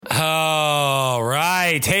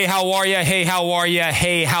right. Hey, how are you? Hey, how are you?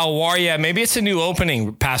 Hey, how are you? Maybe it's a new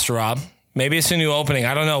opening, Pastor Rob. Maybe it's a new opening.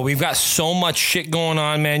 I don't know. We've got so much shit going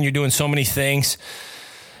on, man. You're doing so many things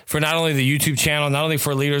for not only the YouTube channel, not only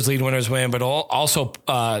for Leaders Lead Winners Win, but also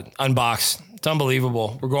Unbox. It's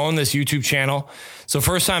unbelievable. We're growing this YouTube channel. So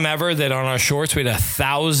first time ever that on our shorts, we had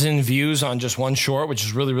 1,000 views on just one short, which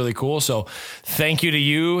is really, really cool. So thank you to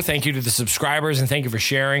you. Thank you to the subscribers, and thank you for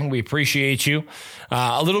sharing. We appreciate you.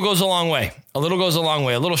 A little goes a long way. A little goes a long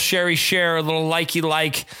way. A little sharey share, a little likey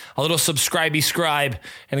like, a little subscribey scribe,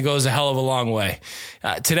 and it goes a hell of a long way.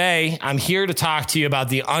 Today, I'm here to talk to you about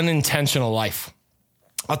the unintentional life.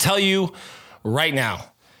 I'll tell you right now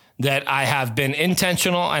that I have been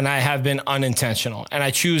intentional and I have been unintentional, and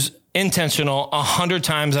I choose intentional 100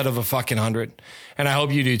 times out of a fucking 100. And I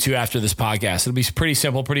hope you do too after this podcast. It'll be pretty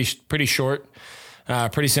simple, pretty short,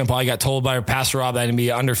 pretty simple. I got told by Pastor Rob that it'd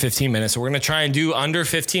be under 15 minutes. So we're going to try and do under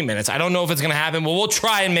 15 minutes. I don't know if it's going to happen, but we'll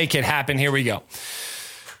try and make it happen. Here we go.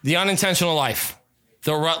 The unintentional life,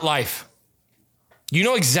 the rut life. You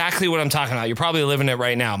know exactly what I'm talking about. You're probably living it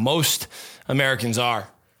right now. Most Americans are.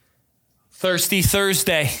 Thirsty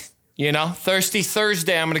Thursday, Thirsty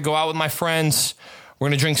Thursday. I'm going to go out with my friends. We're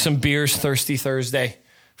going to drink some beers Thirsty Thursday.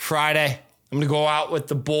 Friday, I'm going to go out with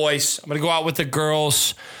the boys. I'm going to go out with the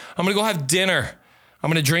girls. I'm going to go have dinner. I'm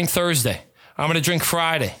going to drink Thursday. I'm going to drink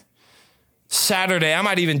Friday. Saturday, I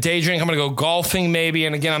might even day drink. I'm going to go golfing maybe.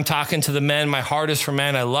 And again, I'm talking to the men. My heart is for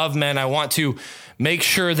men. I love men. I want to make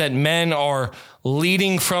sure that men are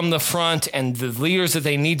leading from the front and the leaders that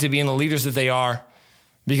they need to be and the leaders that they are.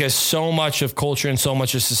 Because so much of culture and so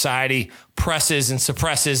much of society presses and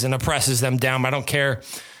suppresses and oppresses them down. I don't care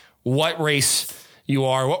what race you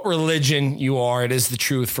are, what religion you are. It is the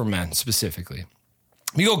truth for men specifically.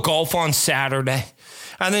 You go golf on Saturday,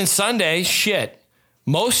 and then Sunday,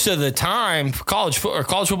 most of the time, college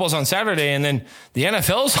football's on Saturday, and then the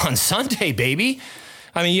NFL's on Sunday, baby.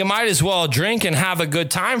 I mean, you might as well drink and have a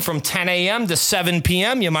good time from 10 a.m. to 7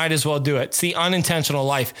 p.m. You might as well do it. It's the unintentional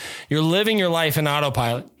life. You're living your life in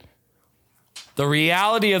autopilot. The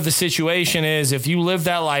reality of the situation is if you live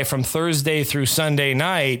that life from Thursday through Sunday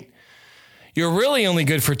night, you're really only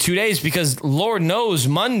good for 2 days because Lord knows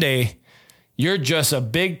Monday, you're just a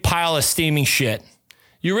big pile of steaming shit.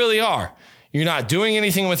 You really are. You're not doing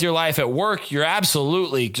anything with your life at work. You're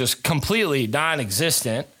absolutely just completely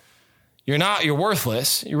non-existent. You're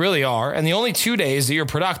worthless. You really are. And the only 2 days that you're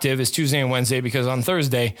productive is Tuesday and Wednesday because on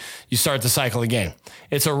Thursday, you start the cycle again.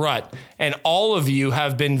 It's a rut. And all of you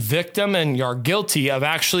have been victim and you're guilty of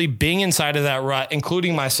actually being inside of that rut,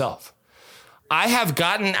 including myself. I have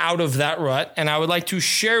gotten out of that rut, and I would like to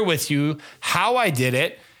share with you how I did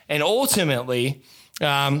it and ultimately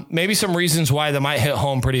maybe some reasons why that might hit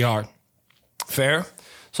home pretty hard. Fair?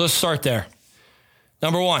 So let's start there.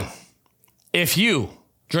 Number one, if you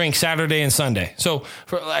drink Saturday and Sunday. So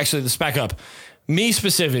let's back up. Me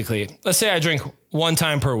specifically, let's say I drink one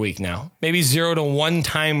time per week now, maybe 0 to 1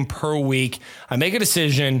 time per week. I make a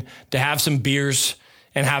decision to have some beers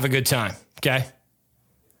and have a good time. Okay.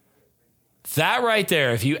 That right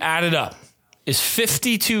there, if you add it up, is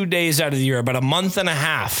 52 days out of the year, about a month and a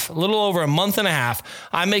half, a little over a month and a half.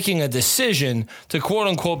 I'm making a decision to quote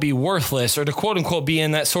unquote be worthless or to quote unquote be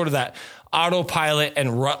in that sort of that autopilot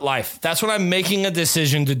and rut life. That's what I'm making a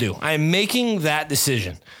decision to do. I'm making that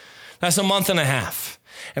decision. That's a month and a half.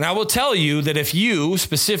 And I will tell you that if you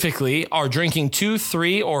specifically are drinking 2,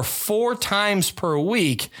 3, or 4 times per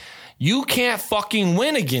week, you can't fucking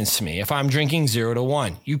win against me if I'm drinking 0 to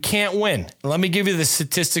 1. You can't win. Let me give you the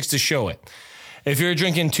statistics to show it. If you're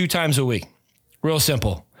drinking 2 times a week, real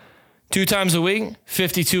simple. 2 times a week,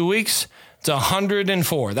 52 weeks, it's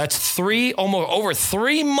 104. That's almost over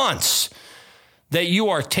 3 months that you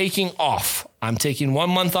are taking off. I'm taking 1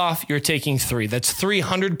 month off. You're taking 3. That's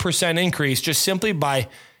 300% increase just simply by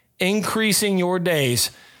increasing your days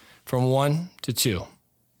from 1 to 2.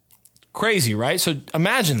 Crazy, right? So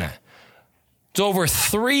imagine that. It's over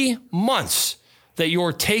 3 months that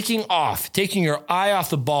you're taking your eye off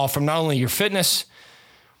the ball from not only your fitness,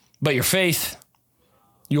 but your faith,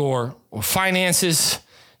 your finances,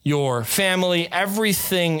 your family,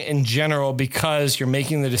 everything in general, because you're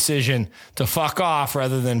making the decision to fuck off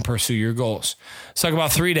rather than pursue your goals. Let's talk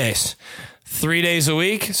about 3 days. 3 days a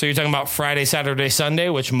week. So you're talking about Friday, Saturday, Sunday,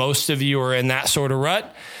 which most of you are in that sort of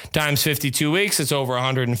rut. Times 52 weeks, it's over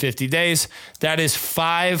 150 days. That is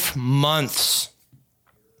 5 months.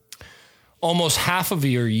 Almost half of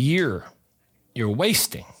your year you're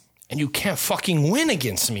wasting. And you can't fucking win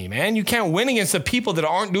against me, man. You can't win against the people that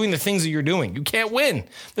aren't doing the things that you're doing. You can't win.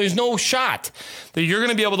 There's no shot that you're going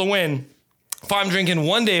to be able to win If I'm drinking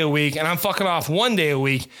 1 day a week and I'm fucking off 1 day a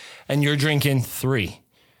week and you're drinking 3,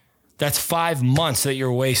 that's 5 months that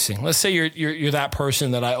you're wasting. Let's say you're that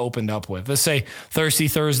person that I opened up with. Let's say Thirsty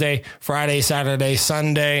Thursday, Friday, Saturday,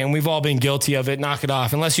 Sunday, and we've all been guilty of it. Knock it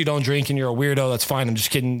off. Unless you don't drink and you're a weirdo, that's fine. I'm just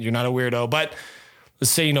kidding. You're not a weirdo. But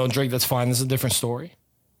let's say you don't drink, that's fine. This is a different story.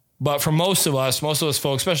 But for most of us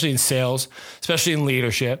folks, especially in sales, especially in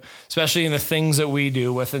leadership, especially in the things that we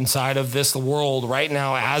do with inside of this world right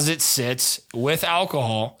now as it sits with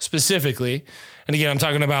alcohol specifically. And again, I'm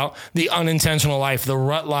talking about the unintentional life, the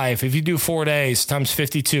rut life. If you do 4 days times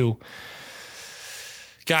 52,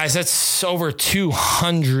 guys, that's over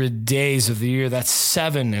 200 days of the year. That's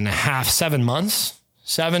 7 months.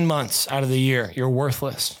 7 months out of the year, you're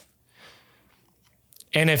worthless.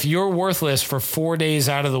 And if you're worthless for 4 days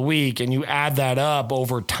out of the week and you add that up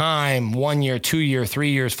over time, 1 year, 2 year,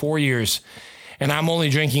 3 years, 4 years, and I'm only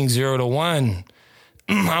drinking 0 to 1,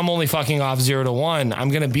 I'm only fucking off 0 to 1. I'm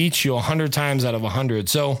going to beat you 100 times out of 100.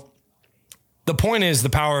 So the point is the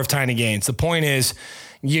power of tiny gains. The point is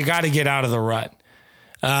you got to get out of the rut.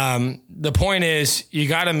 The point is you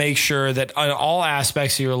got to make sure that on all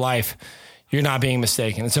aspects of your life, you're not being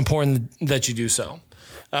mistaken. It's important that you do so.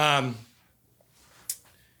 I'll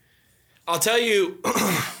tell you,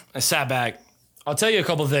 I sat back. I'll tell you a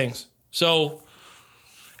couple of things. So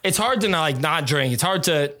it's hard to not drink. It's hard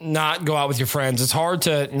to not go out with your friends. It's hard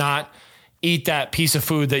to not eat that piece of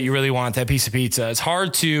food that you really want, that piece of pizza. It's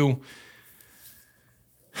hard to,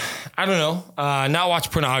 not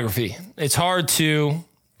watch pornography. It's hard to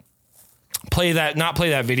not play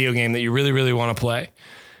that video game that you really, really want to play.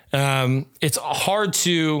 It's hard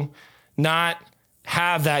to not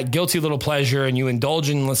have that guilty little pleasure and you indulge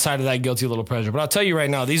in the side of that guilty little pleasure. But I'll tell you right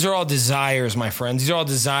now, these are all desires, my friends. These are all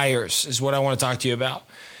desires is what I want to talk to you about.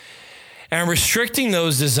 And restricting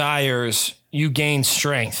those desires, you gain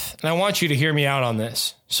strength. And I want you to hear me out on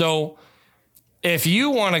this. So if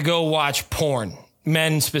you want to go watch porn,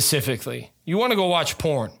 men specifically, you want to go watch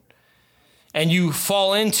porn and you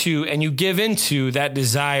fall into and you give into that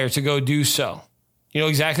desire to go do so, you know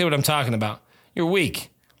exactly what I'm talking about. You're weak.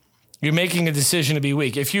 You're making a decision to be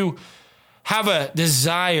weak. If you have a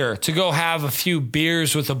desire to go have a few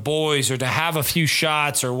beers with the boys or to have a few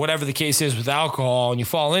shots or whatever the case is with alcohol and you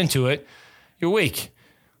fall into it, you're weak.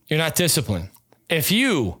 You're not disciplined. If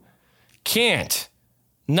you can't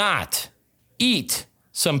not eat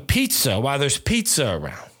some pizza while there's pizza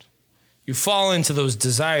around, you fall into those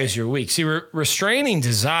desires, you're weak. See, restraining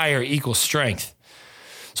desire equals strength.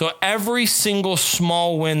 So every single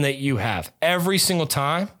small win that you have, every single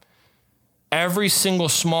time, every single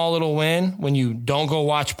small little win, when you don't go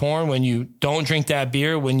watch porn, when you don't drink that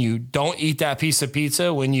beer, when you don't eat that piece of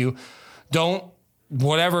pizza, when you don't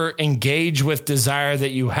whatever engage with desire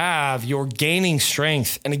that you have, you're gaining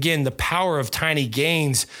strength. And again, the power of tiny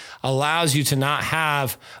gains allows you to not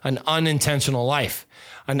have an unintentional life.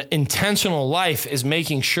 An intentional life is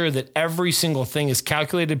making sure that every single thing is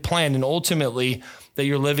calculated, planned, and ultimately that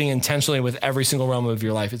you're living intentionally with every single realm of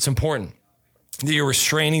your life. It's important that you're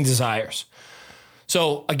restraining desires.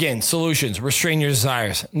 So again, solutions, restrain your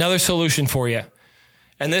desires. Another solution for you.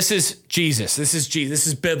 And this is Jesus. This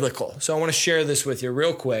is biblical. So I want to share this with you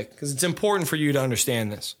real quick because it's important for you to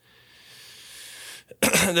understand this.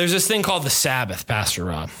 There's this thing called the Sabbath, Pastor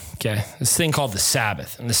Rob. Okay. This thing called the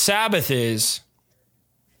Sabbath. And the Sabbath is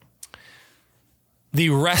the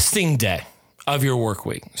resting day of your work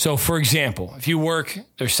week. So for example, if you work,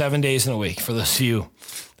 there's 7 days in a week. For those of you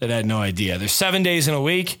that had no idea, there's 7 days in a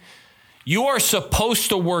week. You are supposed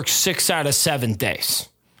to work 6 out of 7 days.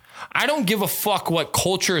 I don't give a fuck what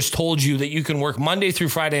culture has told you that you can work Monday through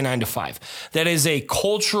Friday, 9 to 5. That is a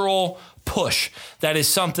cultural push. That is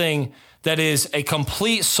something that is a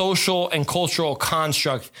complete social and cultural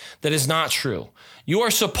construct that is not true. You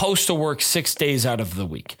are supposed to work 6 days out of the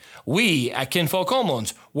week. We at Kinfolk Home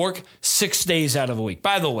Loans work 6 days out of a week.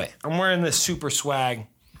 By the way, I'm wearing this super swag,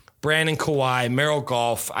 Brandon Kawhi, Merrill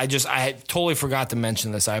Golf. I totally forgot to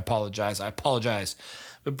mention this. I apologize.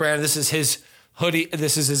 But Brandon, this is his hoodie.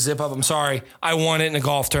 This is his zip up. I'm sorry. I won it in a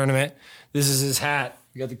golf tournament. This is his hat.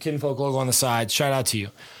 You got the Kinfolk logo on the side. Shout out to you.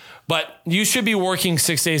 But you should be working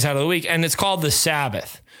 6 days out of the week, and it's called the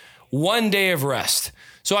Sabbath. 1 day of rest.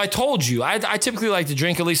 So I told you, I typically like to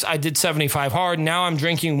drink, at least I did 75 hard. Now I'm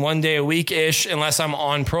drinking 1 day a week-ish unless I'm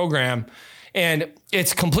on program. And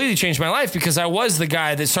it's completely changed my life because I was the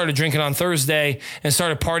guy that started drinking on Thursday and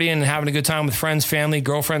started partying and having a good time with friends, family,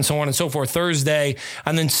 girlfriend, so on and so forth Thursday.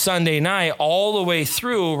 And then Sunday night, all the way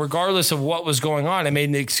through, regardless of what was going on, I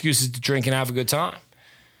made the excuses to drink and have a good time.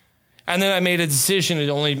 And then I made a decision to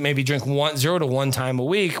only maybe drink 0 to 1 time a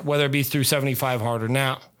week, whether it be through 75 hard or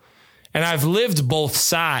now. And I've lived both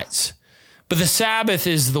sides. But the Sabbath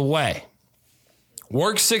is the way.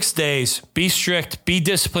 Work 6 days, be strict, be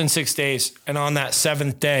disciplined 6 days, and on that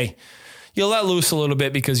 7th day, you let loose a little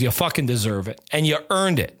bit because you fucking deserve it, and you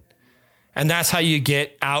earned it. And that's how you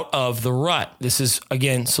get out of the rut. This is,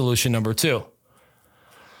 again, solution number 2.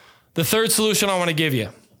 The third solution I want to give you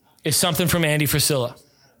is something from Andy Frisella.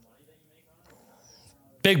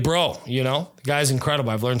 Big bro, you know, the guy's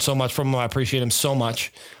incredible. I've learned so much from him. I appreciate him so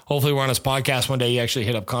much. Hopefully we're on his podcast one day. He actually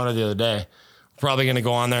hit up Connor the other day. Probably going to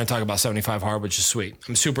go on there and talk about 75 hard, which is sweet.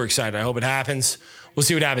 I'm super excited. I hope it happens. We'll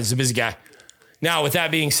see what happens. He's a busy guy. Now, with that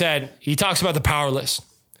being said, he talks about the powerless.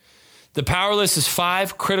 The powerless is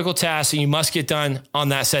 5 critical tasks that you must get done on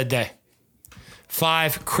that said day.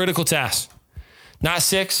 5 critical tasks. Not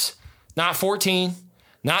 6, not 14,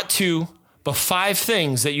 not 2, but 5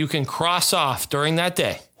 things that you can cross off during that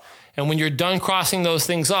day. And when you're done crossing those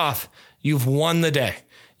things off, you've won the day.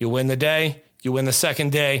 You win the day, you win the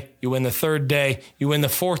second day, you win the third day, you win the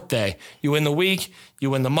 4th day, you win the week, you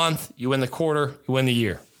win the month, you win the quarter, you win the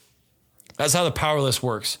year. That's how the powerless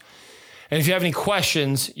works. And if you have any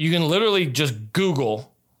questions, you can literally just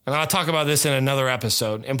Google, and I'll talk about this in another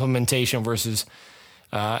episode, information versus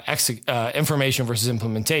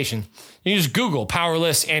implementation. You just Google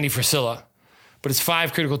powerless Andy Frisella. But it's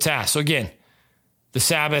 5 critical tasks. So again, the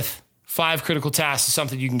Sabbath, 5 critical tasks is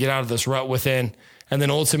something you can get out of this rut within. And then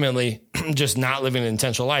ultimately, just not living an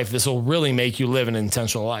intentional life. This will really make you live an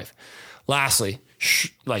intentional life. Lastly,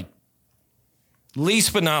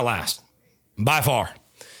 least but not last, by far,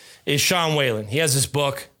 is Sean Whelan. He has this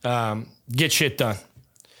book, Get Shit Done.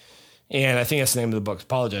 And I think that's the name of the book.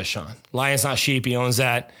 Apologize, Sean. Lion's Not Sheep. He owns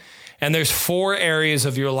that. And there's 4 areas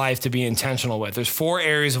of your life to be intentional with. There's 4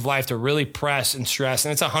 areas of life to really press and stress.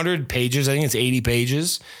 And it's 100 pages. I think it's 80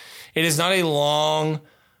 pages. It is not a long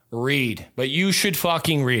read, but you should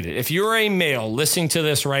fucking read it. If you're a male listening to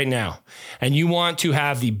this right now and you want to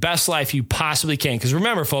have the best life you possibly can, because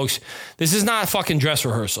remember, folks, this is not a fucking dress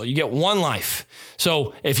rehearsal. You get one life.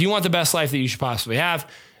 So if you want the best life that you should possibly have,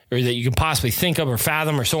 or that you can possibly think of or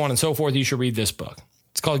fathom or so on and so forth, you should read this book.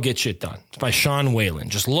 It's called Get Shit Done. It's by Sean Whelan.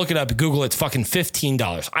 Just look it up, Google it. It's fucking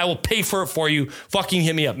 $15. I will pay for it for you. Fucking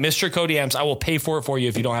hit me up. Mr. Cody M's. I will pay for it for you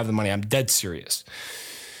if you don't have the money. I'm dead serious.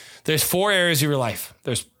 There's 4 areas of your life.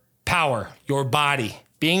 There's power, your body,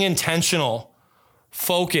 being intentional,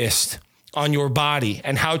 focused on your body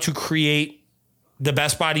and how to create the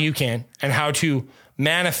best body you can and how to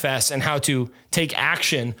manifest and how to take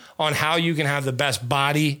action on how you can have the best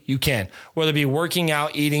body you can, whether it be working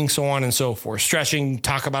out, eating, so on and so forth, stretching,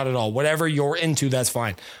 talk about it all, whatever you're into, that's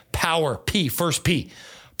fine. Power, P, first P,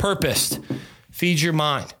 purpose, feed your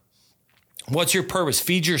mind. What's your purpose?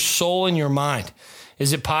 Feed your soul and your mind.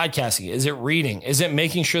 Is it podcasting? Is it reading? Is it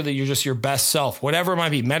making sure that you're just your best self? Whatever it might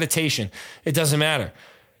be, meditation, it doesn't matter.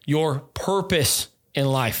 Your purpose in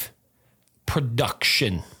life,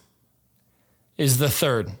 production is the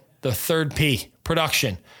third P,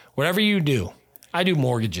 production. Whatever you do, I do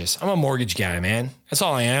mortgages. I'm a mortgage guy, man. That's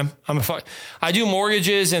all I am. I do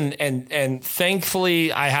mortgages and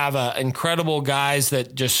thankfully I have incredible guys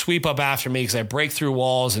that just sweep up after me because I break through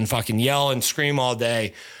walls and fucking yell and scream all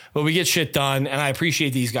day. But we get shit done and I appreciate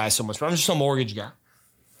these guys so much. But I'm just a mortgage guy.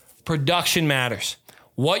 Production matters.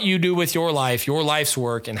 What you do with your life, your life's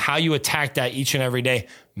work, and how you attack that each and every day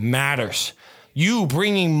matters. You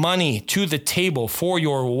bringing money to the table for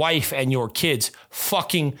your wife and your kids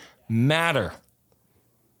fucking matter.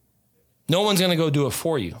 No one's going to go do it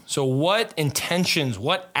for you. So what intentions,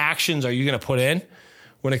 what actions are you going to put in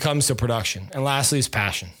when it comes to production? And lastly is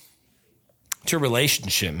passion. It's your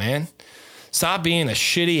relationship, man. Stop being a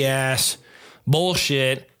shitty ass,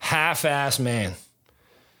 bullshit, half-ass man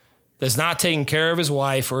that's not taking care of his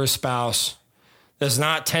wife or his spouse, that's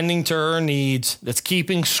not tending to her needs, that's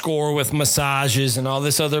keeping score with massages and all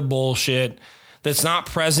this other bullshit, that's not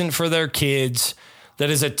present for their kids, that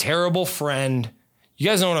is a terrible friend. You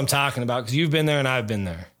guys know what I'm talking about because you've been there and I've been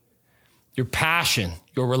there. Your passion,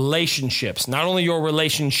 your relationships, not only your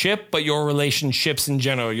relationship, but your relationships in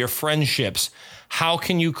general, your friendships. How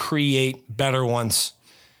can you create better ones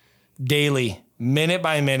daily, minute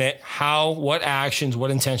by minute? What actions,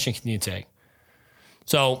 what intention can you take?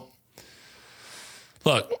 So,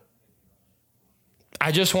 look,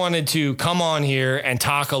 I just wanted to come on here and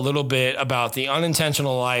talk a little bit about the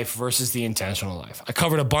unintentional life versus the intentional life. I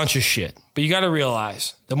covered a bunch of shit, but you got to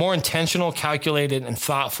realize the more intentional, calculated, and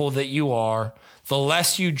thoughtful that you are, the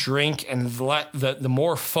less you drink and the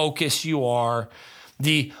more focused you are,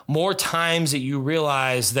 the more times that you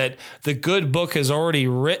realize that the good book has already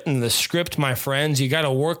written the script, my friends. You got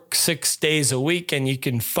to work 6 days a week and you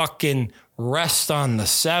can fucking rest on the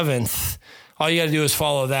seventh. All you got to do is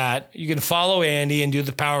follow that. You can follow Andy and do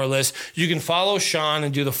the powerless. You can follow Sean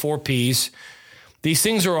and do the 4 Ps. These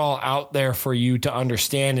things are all out there for you to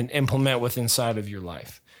understand and implement within inside of your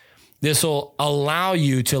life. This will allow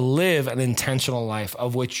you to live an intentional life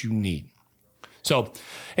of which you need. So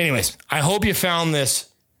anyways, I hope you found this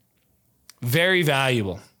very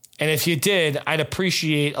valuable. And if you did, I'd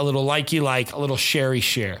appreciate a little like, a little share,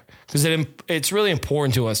 because it's really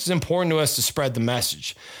important to us. It's important to us to spread the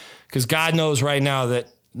message, because God knows right now that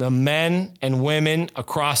the men and women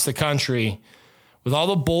across the country, with all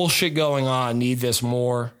the bullshit going on, need this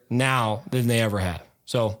more now than they ever have.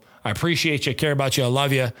 So I appreciate you. I care about you. I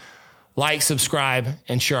love you. Like, subscribe,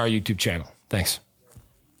 and share our YouTube channel. Thanks.